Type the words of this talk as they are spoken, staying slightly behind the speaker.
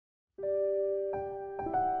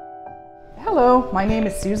Hello, my name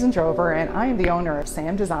is Susan Drover and I am the owner of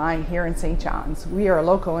Sam Design here in St. John's. We are a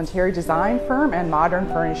local interior design firm and modern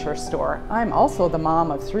furniture store. I'm also the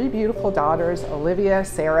mom of 3 beautiful daughters, Olivia,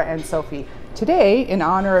 Sarah, and Sophie. Today, in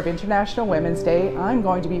honor of International Women's Day, I'm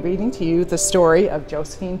going to be reading to you the story of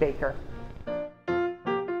Josephine Baker.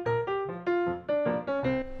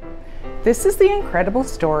 This is the incredible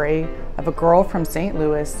story of a girl from St.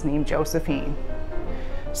 Louis named Josephine.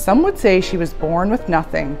 Some would say she was born with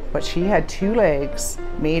nothing, but she had 2 legs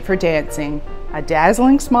made for dancing, a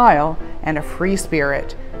dazzling smile, and a free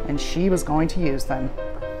spirit, and she was going to use them.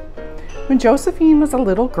 When Josephine was a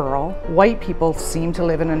little girl, white people seemed to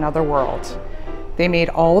live in another world. They made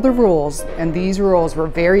all the rules, and these rules were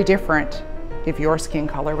very different if your skin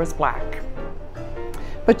color was black.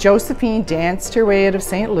 But Josephine danced her way out of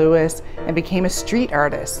St. Louis and became a street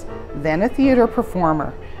artist, then a theater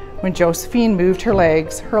performer. When Josephine moved her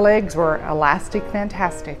legs were elastic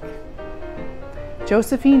fantastic.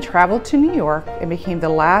 Josephine traveled to New York and became the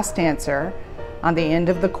last dancer on the end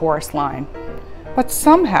of the chorus line. But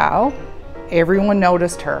somehow, everyone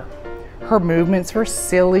noticed her. Her movements were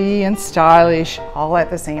silly and stylish all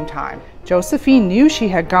at the same time. Josephine knew she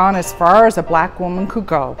had gone as far as a black woman could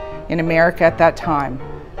go in America at that time.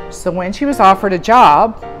 So when she was offered a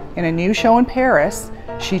job in a new show in Paris,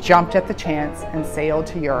 she jumped at the chance and sailed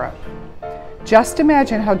to Europe. Just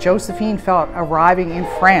imagine how Josephine felt arriving in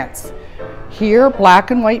France. Here,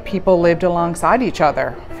 black and white people lived alongside each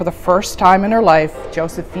other. For the first time in her life,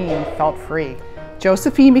 Josephine felt free.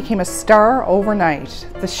 Josephine became a star overnight.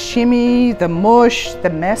 The shimmy, the mush,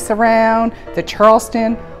 the mess around, the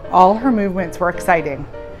Charleston, all her movements were exciting.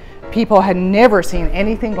 People had never seen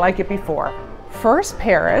anything like it before. First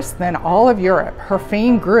Paris, then all of Europe. Her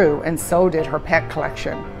fame grew, and so did her pet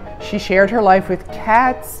collection. She shared her life with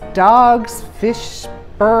cats, dogs, fish,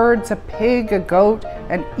 birds, a pig, a goat,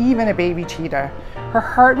 and even a baby cheetah. Her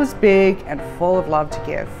heart was big and full of love to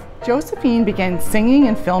give. Josephine began singing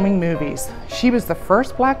and filming movies. She was the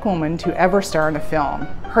first black woman to ever star in a film.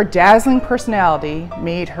 Her dazzling personality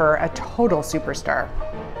made her a total superstar.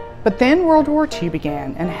 But then World War II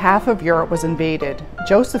began and half of Europe was invaded.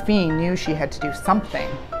 Josephine knew she had to do something.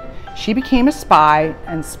 She became a spy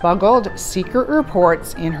and smuggled secret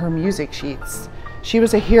reports in her music sheets. She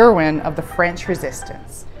was a heroine of the French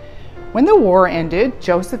resistance. When the war ended,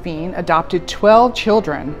 Josephine adopted 12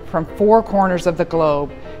 children from 4 corners of the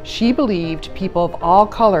globe. She believed people of all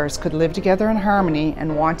colors could live together in harmony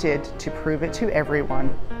and wanted to prove it to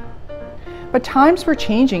everyone. But times were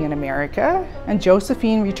changing in America, and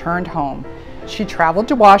Josephine returned home. She traveled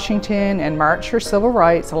to Washington and marched for civil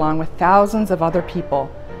rights along with thousands of other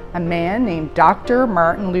people. A man named Dr.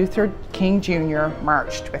 Martin Luther King Jr.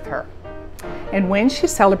 marched with her. And when she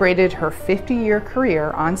celebrated her 50-year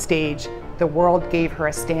career on stage, the world gave her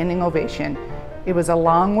a standing ovation. It was a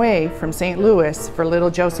long way from St. Louis for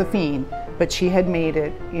little Josephine, but she had made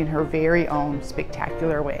it in her very own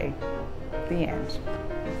spectacular way. The end.